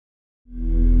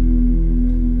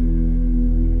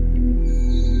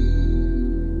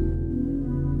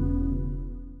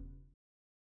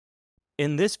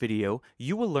In this video,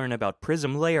 you will learn about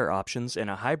Prism layer options in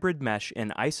a hybrid mesh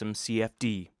in ICEM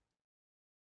CFD.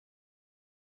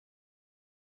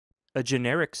 A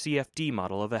generic CFD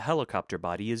model of a helicopter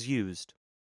body is used.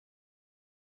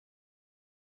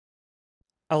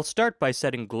 I'll start by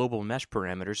setting global mesh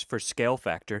parameters for scale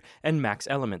factor and max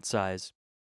element size.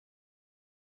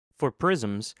 For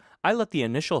prisms, I let the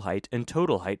initial height and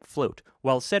total height float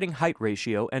while setting height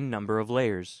ratio and number of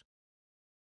layers.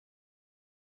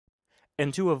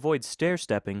 And to avoid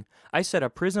stair-stepping, I set a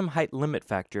prism height limit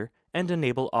factor and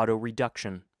enable auto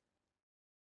reduction.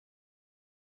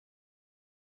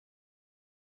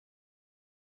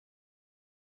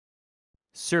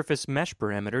 Surface mesh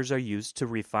parameters are used to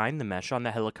refine the mesh on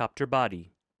the helicopter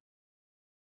body.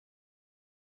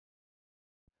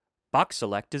 Box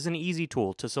Select is an easy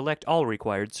tool to select all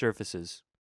required surfaces.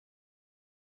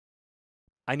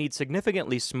 I need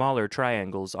significantly smaller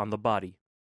triangles on the body.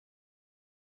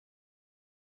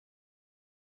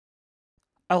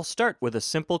 I'll start with a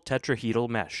simple tetrahedral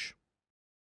mesh.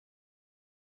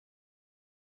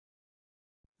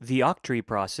 The octree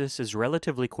process is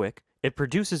relatively quick, it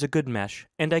produces a good mesh,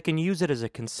 and I can use it as a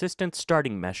consistent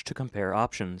starting mesh to compare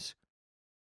options.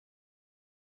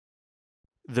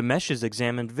 The mesh is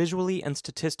examined visually and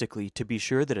statistically to be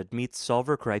sure that it meets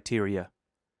solver criteria.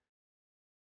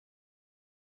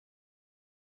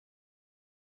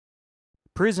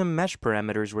 Prism mesh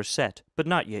parameters were set, but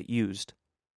not yet used.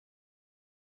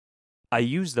 I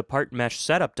use the Part Mesh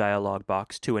Setup dialog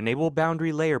box to enable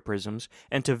boundary layer prisms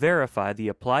and to verify the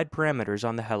applied parameters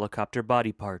on the helicopter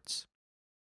body parts.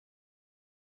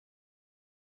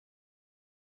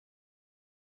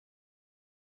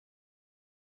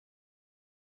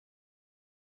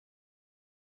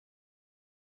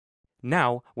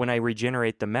 Now, when I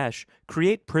regenerate the mesh,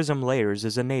 Create Prism Layers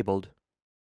is enabled.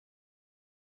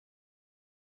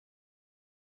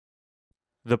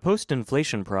 The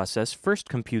post-inflation process first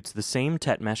computes the same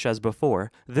tet mesh as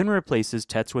before, then replaces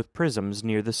tets with prisms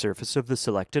near the surface of the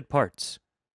selected parts.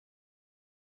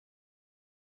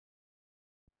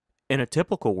 In a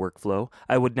typical workflow,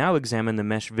 I would now examine the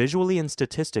mesh visually and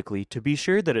statistically to be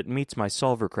sure that it meets my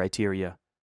solver criteria.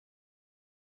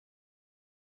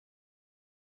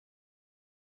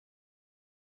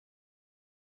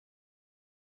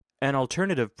 An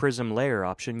alternative prism layer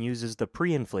option uses the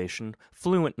pre-inflation,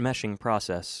 fluent meshing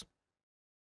process.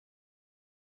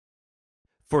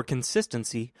 For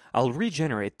consistency, I'll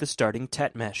regenerate the starting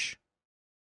tet mesh.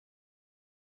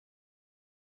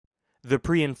 The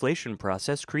pre-inflation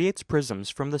process creates prisms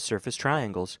from the surface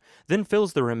triangles, then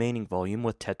fills the remaining volume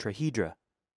with tetrahedra.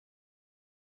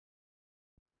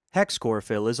 Hex core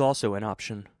fill is also an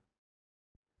option.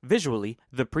 Visually,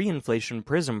 the pre-inflation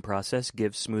prism process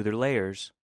gives smoother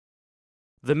layers.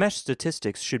 The mesh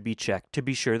statistics should be checked to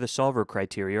be sure the solver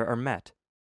criteria are met.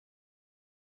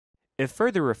 If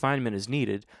further refinement is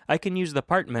needed, I can use the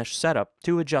Part Mesh Setup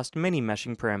to adjust many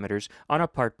meshing parameters on a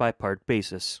part-by-part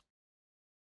basis.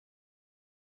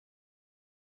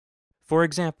 For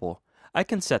example, I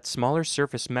can set smaller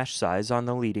surface mesh size on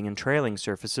the leading and trailing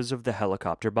surfaces of the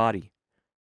helicopter body.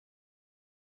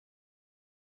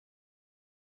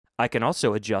 I can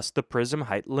also adjust the prism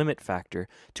height limit factor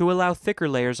to allow thicker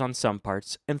layers on some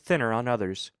parts and thinner on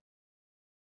others.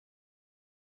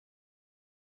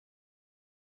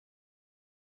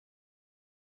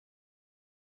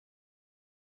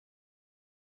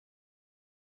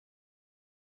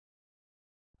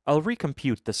 I'll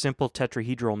recompute the simple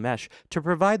tetrahedral mesh to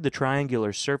provide the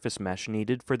triangular surface mesh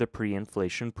needed for the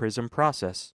pre-inflation prism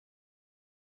process.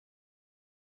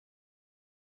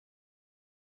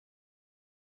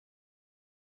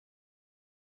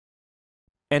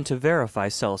 And to verify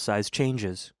cell size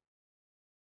changes.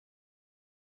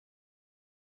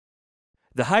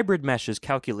 The hybrid mesh is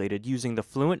calculated using the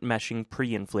fluent meshing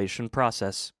pre-inflation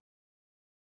process.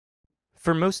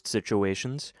 For most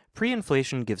situations,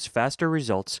 pre-inflation gives faster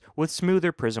results with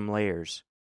smoother prism layers.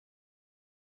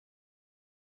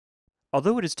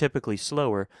 Although it is typically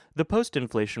slower, the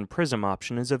post-inflation prism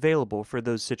option is available for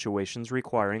those situations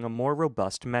requiring a more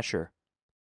robust mesher.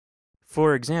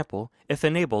 For example, if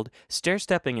enabled,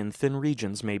 stair-stepping in thin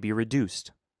regions may be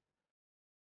reduced.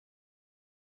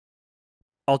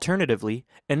 Alternatively,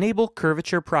 enable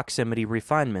curvature proximity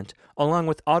refinement along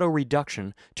with auto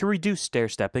reduction to reduce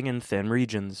stair-stepping in thin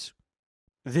regions.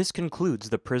 This concludes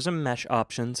the Prism Mesh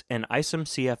options and ICEM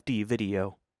CFD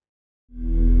video.